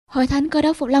Hội Thánh Cơ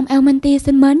Đốc Phục Long Almanty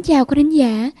xin mến chào quý thính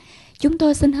giả. Chúng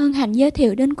tôi xin hân hạnh giới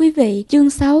thiệu đến quý vị chương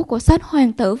 6 của sách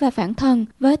Hoàng tử và Phản Thần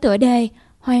với tựa đề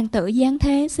Hoàng tử giáng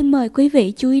thế. Xin mời quý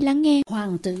vị chú ý lắng nghe.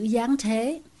 Hoàng tử giáng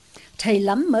thế. Thầy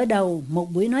lắm mở đầu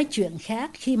một buổi nói chuyện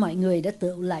khác khi mọi người đã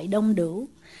tụ lại đông đủ.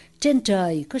 Trên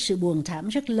trời có sự buồn thảm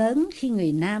rất lớn khi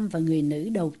người nam và người nữ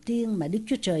đầu tiên mà Đức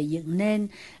Chúa Trời dựng nên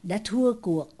đã thua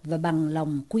cuộc và bằng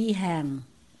lòng quy hàng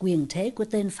quyền thế của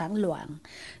tên phản loạn.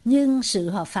 Nhưng sự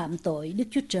họ phạm tội, Đức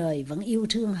Chúa Trời vẫn yêu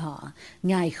thương họ.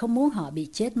 Ngài không muốn họ bị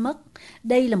chết mất.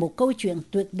 Đây là một câu chuyện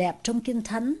tuyệt đẹp trong Kinh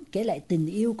Thánh, kể lại tình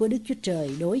yêu của Đức Chúa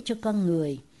Trời đối cho con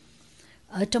người.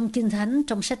 Ở trong Kinh Thánh,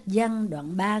 trong sách Giăng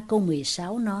đoạn 3 câu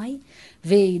 16 nói: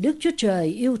 Vì Đức Chúa Trời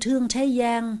yêu thương thế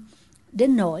gian,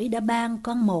 đến nỗi đã ban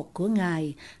con một của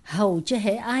Ngài, hầu cho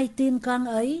hễ ai tin con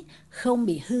ấy không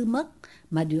bị hư mất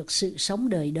mà được sự sống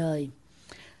đời đời.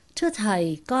 Thưa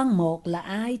Thầy, con một là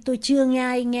ai? Tôi chưa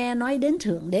nghe nói đến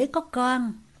Thượng Đế có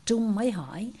con. Trung mới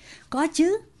hỏi: Có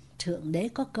chứ, Thượng Đế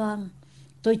có con.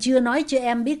 Tôi chưa nói cho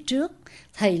em biết trước.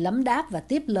 Thầy lắm đáp và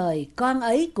tiếp lời: Con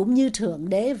ấy cũng như Thượng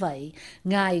Đế vậy.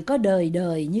 Ngài có đời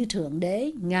đời như Thượng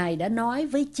Đế. Ngài đã nói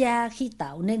với Cha khi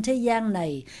tạo nên thế gian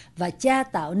này, và Cha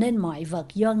tạo nên mọi vật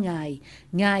do Ngài.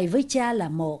 Ngài với Cha là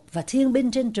một, và thiên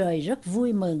binh trên trời rất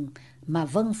vui mừng mà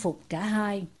vâng phục cả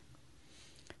hai.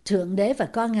 Thượng Đế và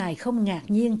con Ngài không ngạc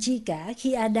nhiên chi cả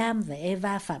khi Adam và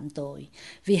Eva phạm tội,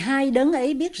 vì hai đấng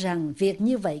ấy biết rằng việc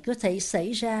như vậy có thể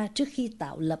xảy ra trước khi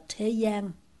tạo lập thế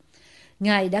gian.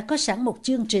 Ngài đã có sẵn một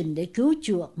chương trình để cứu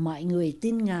chuộc mọi người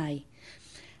tin Ngài.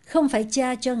 Không phải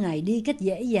Cha cho Ngài đi cách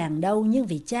dễ dàng đâu, nhưng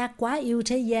vì Cha quá yêu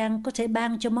thế gian, có thể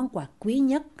ban cho món quà quý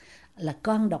nhất là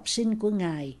con độc sinh của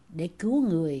Ngài để cứu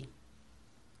người.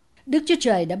 Đức Chúa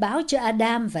Trời đã báo cho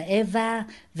Adam và Eva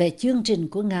về chương trình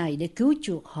của Ngài để cứu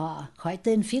chuộc họ khỏi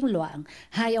tên phiến loạn.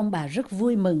 Hai ông bà rất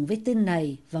vui mừng với tin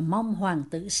này và mong hoàng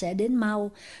tử sẽ đến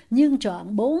mau. Nhưng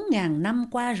trọn 4.000 năm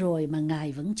qua rồi mà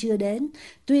Ngài vẫn chưa đến.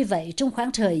 Tuy vậy, trong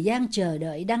khoảng thời gian chờ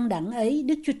đợi đăng đẳng ấy,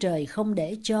 Đức Chúa Trời không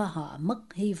để cho họ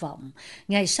mất hy vọng.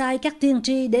 Ngài sai các tiên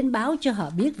tri đến báo cho họ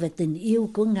biết về tình yêu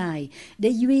của Ngài để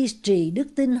duy trì đức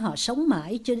tin họ sống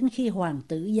mãi cho đến khi hoàng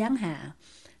tử giáng hạ.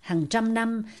 Hàng trăm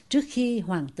năm trước khi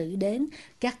hoàng tử đến,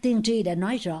 các tiên tri đã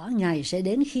nói rõ Ngài sẽ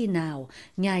đến khi nào,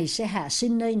 Ngài sẽ hạ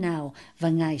sinh nơi nào và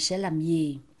Ngài sẽ làm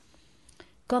gì.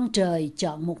 Con trời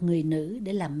chọn một người nữ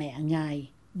để làm mẹ Ngài.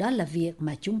 Đó là việc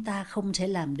mà chúng ta không thể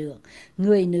làm được.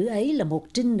 Người nữ ấy là một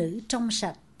trinh nữ trong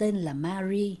sạch tên là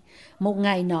Mary. Một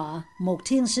ngày nọ, một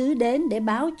thiên sứ đến để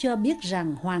báo cho biết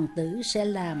rằng hoàng tử sẽ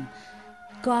làm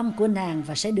con của nàng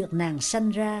và sẽ được nàng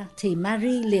sanh ra. Thì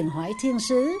Mary liền hỏi thiên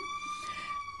sứ: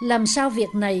 Làm sao việc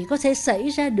này có thể xảy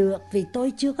ra được, vì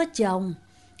tôi chưa có chồng?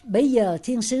 Bấy giờ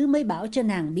thiên sứ mới bảo cho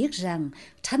nàng biết rằng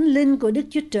Thánh Linh của Đức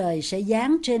Chúa Trời sẽ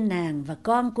giáng trên nàng, và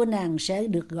con của nàng sẽ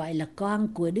được gọi là con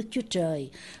của Đức Chúa Trời.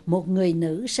 Một người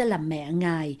nữ sẽ làm mẹ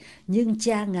Ngài, nhưng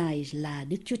cha Ngài là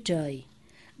Đức Chúa Trời.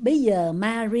 Bấy giờ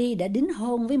Mary đã đính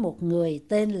hôn với một người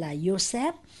tên là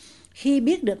Joseph. Khi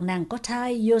biết được nàng có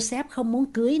thai, Joseph không muốn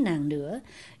cưới nàng nữa.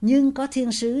 Nhưng có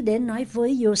thiên sứ đến nói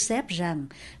với Joseph rằng: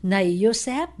 Này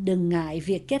Joseph, đừng ngại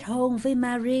việc kết hôn với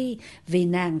Mary, vì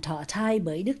nàng thọ thai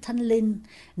bởi Đức Thánh Linh.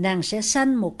 Nàng sẽ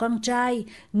sanh một con trai,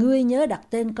 ngươi nhớ đặt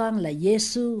tên con là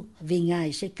Giêsu, vì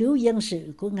Ngài sẽ cứu dân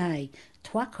sự của Ngài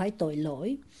thoát khỏi tội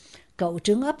lỗi. Cậu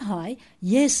trưởng ấp hỏi: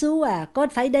 Giêsu à, có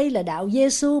phải đây là đạo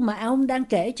Giêsu mà ông đang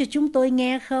kể cho chúng tôi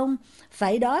nghe không?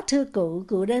 Phải đó thưa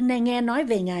cụ đã nghe nói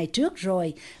về Ngài trước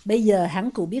rồi. Bây giờ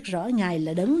hẳn cụ biết rõ Ngài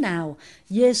là đấng nào.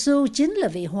 Giêsu chính là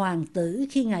vị hoàng tử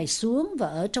khi Ngài xuống và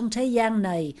ở trong thế gian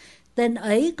này. Tên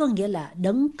ấy có nghĩa là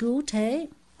đấng cứu thế.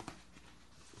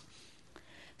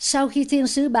 Sau khi thiên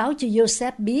sứ báo cho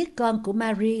Joseph biết con của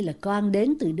Mary là con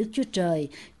đến từ Đức Chúa Trời,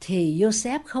 thì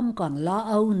Joseph không còn lo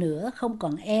âu nữa, không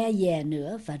còn e dè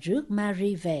nữa và rước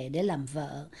Mary về để làm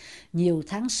vợ. Nhiều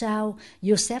tháng sau,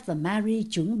 Joseph và Mary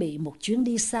chuẩn bị một chuyến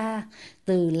đi xa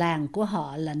từ làng của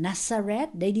họ là Nazareth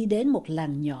để đi đến một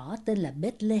làng nhỏ tên là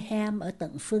Bethlehem ở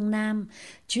tận phương Nam.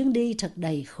 Chuyến đi thật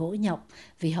đầy khổ nhọc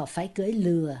vì họ phải cưỡi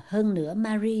lừa. Hơn nữa,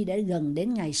 Mary đã gần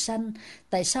đến ngày sanh.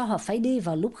 Tại sao họ phải đi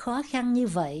vào lúc khó khăn như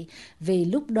vậy? Vì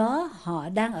lúc đó họ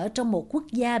đang ở trong một quốc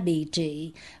gia bị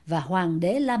trị và hoàng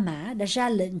đế La Mã đã ra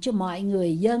lệnh cho mọi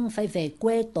người dân phải về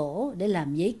quê tổ để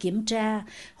làm giấy kiểm tra.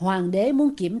 Hoàng đế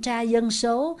muốn kiểm tra dân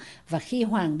số và khi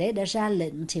hoàng đế đã ra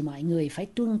lệnh thì mọi người phải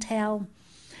tuân theo.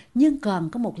 Nhưng còn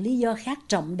có một lý do khác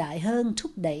trọng đại hơn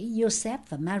thúc đẩy Joseph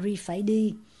và Mary phải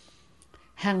đi.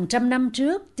 Hàng trăm năm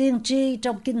trước, tiên tri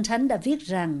trong Kinh Thánh đã viết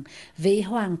rằng vị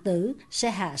hoàng tử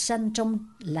sẽ hạ sanh trong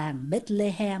làng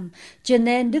Bethlehem. Cho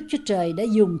nên Đức Chúa Trời đã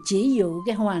dùng chỉ dụ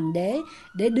cái hoàng đế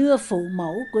để đưa phụ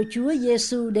mẫu của Chúa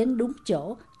Giêsu đến đúng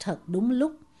chỗ, thật đúng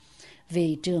lúc.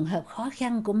 Vì trường hợp khó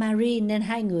khăn của Mary nên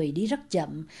hai người đi rất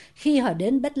chậm. Khi họ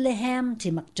đến Bethlehem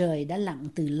thì mặt trời đã lặn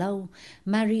từ lâu.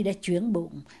 Mary đã chuyển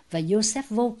bụng và Joseph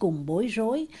vô cùng bối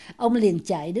rối. Ông liền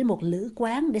chạy đến một lữ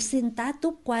quán để xin tá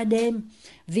túc qua đêm.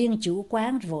 Viên chủ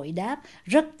quán vội đáp: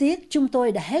 rất tiếc, chúng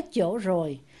tôi đã hết chỗ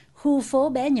rồi. Khu phố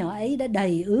bé nhỏ ấy đã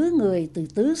đầy ứ người từ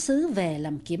tứ xứ về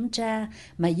làm kiểm tra,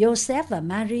 mà Joseph và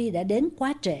Mary đã đến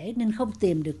quá trễ nên không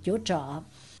tìm được chỗ trọ.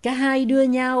 Cả hai đưa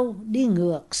nhau đi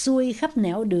ngược xuôi khắp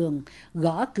nẻo đường,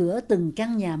 gõ cửa từng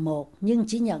căn nhà một, nhưng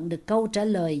chỉ nhận được câu trả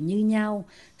lời như nhau.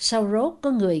 Sau rốt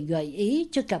có người gợi ý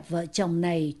cho cặp vợ chồng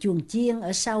này chuồng chiên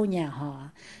ở sau nhà họ,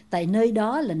 tại nơi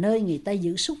đó là nơi người ta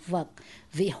giữ súc vật.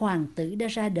 Vị hoàng tử đã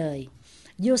ra đời.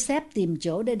 Joseph tìm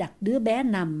chỗ để đặt đứa bé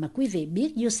nằm, mà quý vị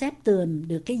biết Joseph tìm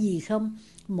được cái gì không?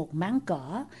 Một máng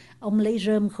cỏ. Ông lấy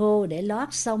rơm khô để lót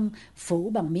xong, phủ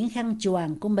bằng miếng khăn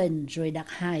choàng của mình, rồi đặt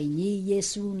hài nhi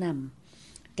Giêsu nằm.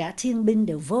 Cả thiên binh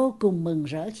đều vô cùng mừng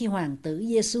rỡ khi hoàng tử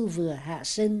Giêsu vừa hạ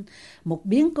sinh. Một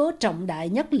biến cố trọng đại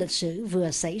nhất lịch sử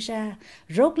vừa xảy ra.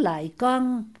 Rốt lại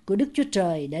con của Đức Chúa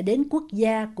Trời đã đến quốc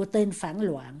gia của tên phản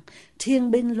loạn.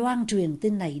 Thiên binh loan truyền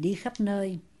tin này đi khắp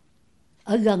nơi.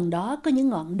 Ở gần đó có những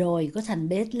ngọn đồi của thành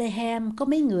Bethlehem, có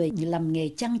mấy người làm nghề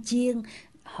chăn chiên.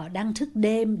 Họ đang thức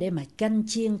đêm để mà canh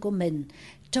chiên của mình.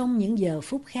 Trong những giờ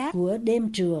phút khác của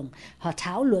đêm trường, họ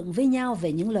thảo luận với nhau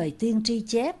về những lời tiên tri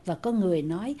chép, và có người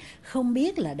nói không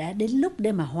biết là đã đến lúc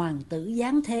để mà hoàng tử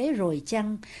giáng thế rồi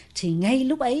chăng. Thì ngay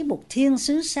lúc ấy một thiên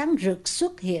sứ sáng rực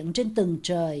xuất hiện trên tầng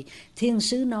trời. Thiên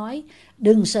sứ nói: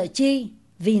 đừng sợ chi,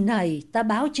 vì này ta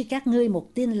báo cho các ngươi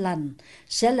một tin lành,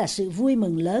 sẽ là sự vui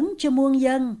mừng lớn cho muôn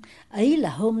dân. Ấy là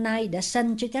hôm nay đã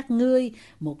sanh cho các ngươi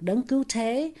một đấng cứu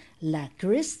thế, là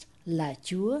Christ, là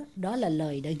Chúa. Đó là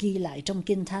lời đã ghi lại trong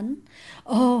Kinh Thánh.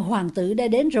 Hoàng tử đã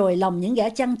đến rồi, lòng những gã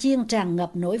chăn chiên tràn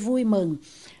ngập nỗi vui mừng.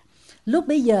 Lúc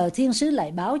bấy giờ thiên sứ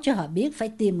lại báo cho họ biết phải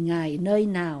tìm Ngài nơi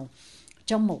nào.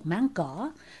 Trong một máng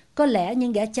cỏ. Có lẽ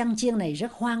những gã chăn chiên này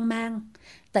rất hoang mang.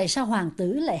 Tại sao hoàng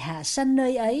tử lại hạ sanh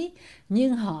nơi ấy?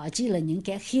 Nhưng họ chỉ là những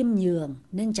kẻ khiêm nhường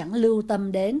nên chẳng lưu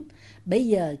tâm đến. Bây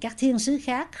giờ các thiên sứ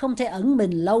khác không thể ẩn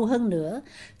mình lâu hơn nữa.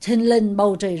 Thình lình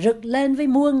bầu trời rực lên với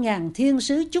muôn ngàn thiên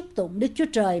sứ chúc tụng Đức Chúa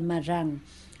Trời mà rằng: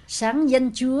 sáng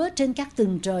danh Chúa trên các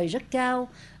tầng trời rất cao,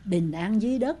 bình an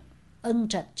dưới đất, ân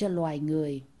trạch cho loài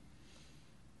người.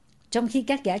 Trong khi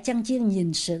các gã chăn chiên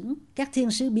nhìn sững, các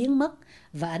thiên sứ biến mất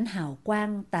và ánh hào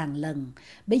quang tàn lần.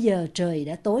 Bây giờ trời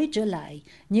đã tối trở lại,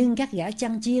 nhưng các gã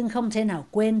chăn chiên không thể nào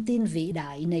quên tin vĩ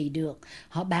đại này được.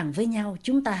 Họ bàn với nhau: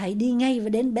 chúng ta hãy đi ngay và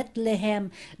đến Bethlehem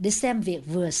để xem việc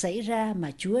vừa xảy ra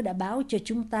mà Chúa đã báo cho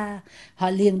chúng ta. Họ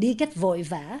liền đi cách vội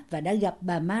vã và đã gặp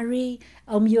bà Mary,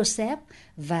 ông Joseph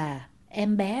và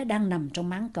em bé đang nằm trong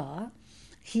máng cỏ.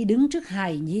 Khi đứng trước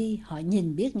hài nhi, họ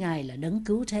nhìn biết Ngài là đấng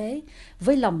cứu thế.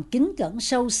 Với lòng kính cẩn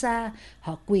sâu xa,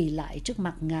 họ quỳ lại trước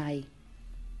mặt Ngài.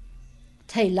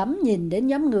 Thầy lắm nhìn đến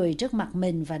nhóm người trước mặt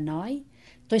mình và nói: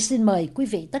 tôi xin mời quý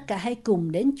vị tất cả hãy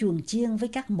cùng đến chuồng chiên với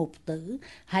các mục tử.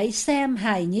 Hãy xem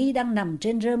hài nhi đang nằm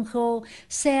trên rơm khô,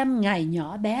 xem Ngài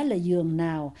nhỏ bé là giường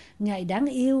nào, Ngài đáng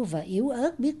yêu và yếu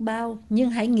ớt biết bao, nhưng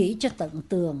hãy nghĩ cho tận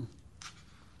tường.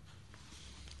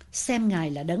 Xem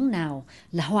Ngài là đấng nào,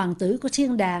 là hoàng tử của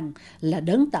thiên đàng, là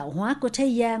đấng tạo hóa của thế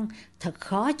gian, thật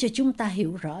khó cho chúng ta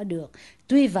hiểu rõ được.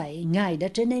 Tuy vậy, Ngài đã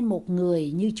trở nên một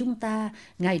người như chúng ta,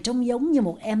 Ngài trông giống như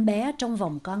một em bé trong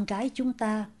vòng con cái chúng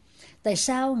ta. Tại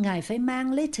sao Ngài phải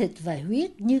mang lấy thịt và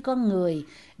huyết như con người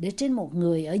để trên một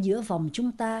người ở giữa vòng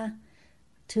chúng ta?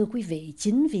 Thưa quý vị,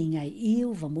 chính vì Ngài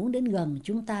yêu và muốn đến gần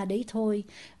chúng ta đấy thôi.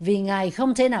 Vì Ngài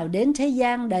không thể nào đến thế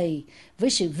gian đầy với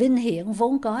sự vinh hiển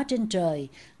vốn có trên trời.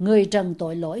 Người trần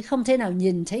tội lỗi không thể nào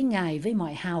nhìn thấy Ngài với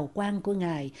mọi hào quang của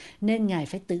Ngài, nên Ngài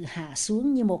phải tự hạ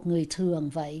xuống như một người thường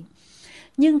vậy.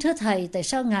 Nhưng thưa Thầy, tại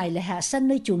sao Ngài lại hạ sanh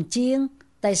nơi chuồng chiên?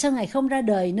 Tại sao Ngài không ra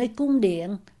đời nơi cung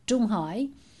điện? Trung hỏi.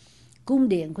 Cung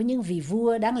điện của những vị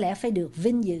vua đáng lẽ phải được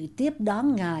vinh dự tiếp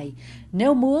đón Ngài.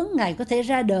 Nếu muốn, Ngài có thể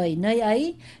ra đời nơi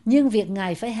ấy, nhưng việc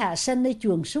Ngài phải hạ sanh nơi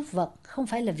chuồng súc vật không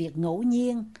phải là việc ngẫu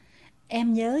nhiên.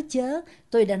 Em nhớ chớ,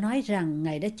 tôi đã nói rằng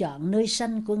Ngài đã chọn nơi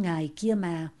sanh của Ngài kia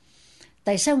mà.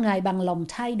 Tại sao Ngài bằng lòng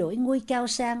thay đổi ngôi cao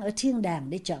sang ở thiên đàng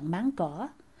để chọn máng cỏ?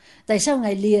 Tại sao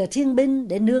Ngài lìa thiên binh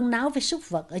để nương náu với súc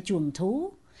vật ở chuồng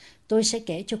thú? Tôi sẽ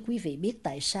kể cho quý vị biết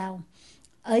tại sao.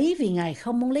 Ấy vì Ngài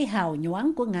không muốn lấy hào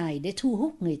nhoáng của Ngài để thu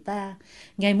hút người ta.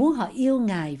 Ngài muốn họ yêu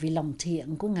Ngài vì lòng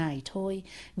thiện của Ngài thôi.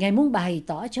 Ngài muốn bày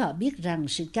tỏ cho họ biết rằng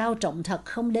sự cao trọng thật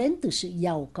không đến từ sự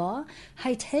giàu có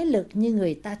hay thế lực như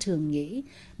người ta thường nghĩ,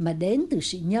 mà đến từ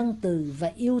sự nhân từ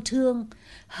và yêu thương.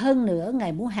 Hơn nữa,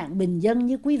 Ngài muốn hạng bình dân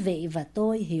như quý vị và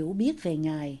tôi hiểu biết về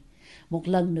Ngài. Một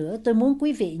lần nữa tôi muốn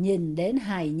quý vị nhìn đến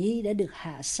hài nhi đã được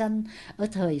hạ sanh ở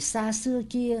thời xa xưa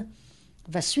kia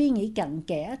và suy nghĩ cặn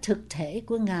kẽ thực thể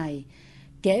của Ngài.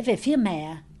 Kể về phía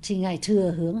mẹ thì Ngài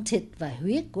thừa hưởng thịt và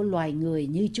huyết của loài người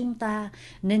như chúng ta,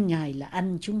 nên Ngài là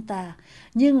anh chúng ta.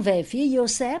 Nhưng về phía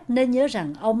Joseph nên nhớ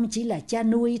rằng ông chỉ là cha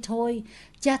nuôi thôi.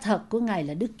 Cha thật của Ngài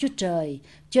là Đức Chúa Trời,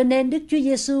 cho nên Đức Chúa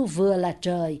Giêsu vừa là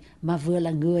trời mà vừa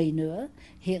là người nữa.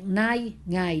 Hiện nay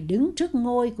Ngài đứng trước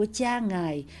ngôi của cha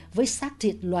Ngài với xác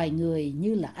thịt loài người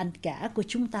như là anh cả của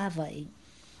chúng ta vậy.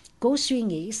 Cố suy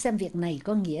nghĩ xem việc này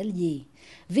có nghĩa là gì.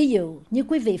 Ví dụ như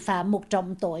quý vị phạm một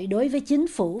trọng tội đối với chính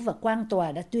phủ và quan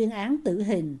tòa đã tuyên án tử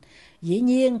hình. Dĩ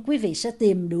nhiên quý vị sẽ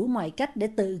tìm đủ mọi cách để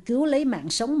tự cứu lấy mạng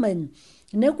sống mình.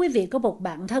 Nếu quý vị có một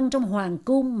bạn thân trong hoàng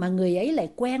cung mà người ấy lại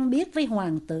quen biết với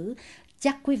hoàng tử,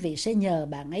 chắc quý vị sẽ nhờ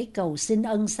bạn ấy cầu xin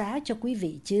ân xá cho quý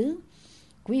vị chứ.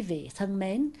 Quý vị thân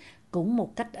mến, cũng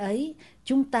một cách ấy,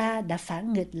 chúng ta đã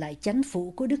phản nghịch lại chánh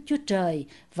phủ của Đức Chúa Trời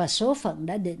và số phận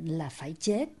đã định là phải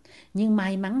chết. Nhưng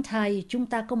may mắn thay, chúng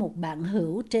ta có một bạn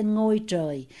hữu trên ngôi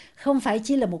trời, không phải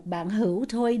chỉ là một bạn hữu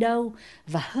thôi đâu.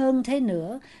 Và hơn thế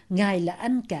nữa, Ngài là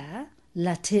anh cả,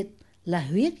 là thịt, là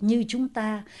huyết như chúng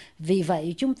ta. Vì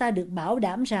vậy chúng ta được bảo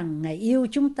đảm rằng Ngài yêu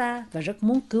chúng ta và rất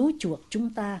muốn cứu chuộc chúng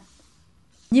ta.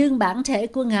 Nhưng bản thể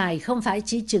của Ngài không phải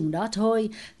chỉ chừng đó thôi.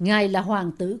 Ngài là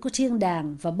hoàng tử của thiên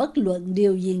đàng và bất luận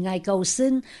điều gì Ngài cầu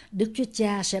xin, Đức Chúa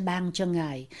Cha sẽ ban cho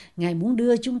Ngài. Ngài muốn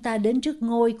đưa chúng ta đến trước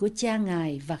ngôi của cha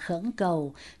Ngài và khẩn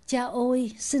cầu: Cha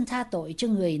ơi, xin tha tội cho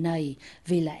người này,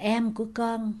 vì là em của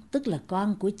con, tức là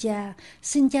con của cha.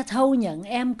 Xin cha thâu nhận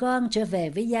em con trở về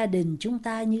với gia đình chúng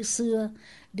ta như xưa.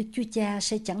 Đức Chúa Cha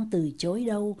sẽ chẳng từ chối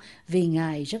đâu, vì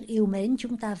Ngài rất yêu mến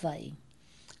chúng ta vậy.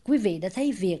 Quý vị đã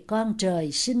thấy việc con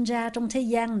trời sinh ra trong thế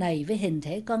gian này với hình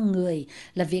thể con người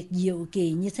là việc diệu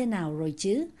kỳ như thế nào rồi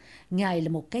chứ? Ngài là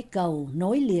một cái cầu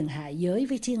nối liền hạ giới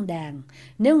với thiên đàng.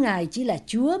 Nếu Ngài chỉ là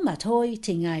Chúa mà thôi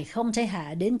thì Ngài không thể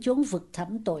hạ đến chốn vực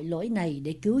thẳm tội lỗi này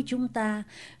để cứu chúng ta.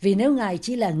 Vì nếu Ngài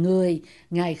chỉ là người,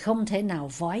 Ngài không thể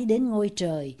nào vói đến ngôi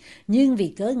trời. Nhưng vì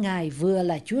cớ Ngài vừa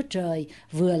là Chúa Trời,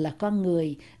 vừa là con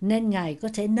người, nên Ngài có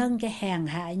thể nâng cái hèn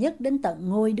hạ nhất đến tận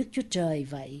ngôi Đức Chúa Trời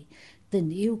vậy. Tình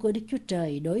yêu của Đức Chúa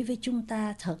Trời đối với chúng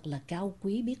ta thật là cao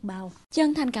quý biết bao.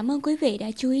 Chân thành cảm ơn quý vị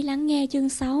đã chú ý lắng nghe chương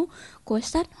 6 của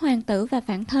sách Hoàng tử và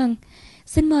Phản Thần.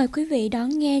 Xin mời quý vị đón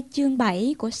nghe chương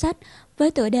 7 của sách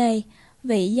với tựa đề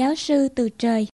Vị giáo sư từ trời.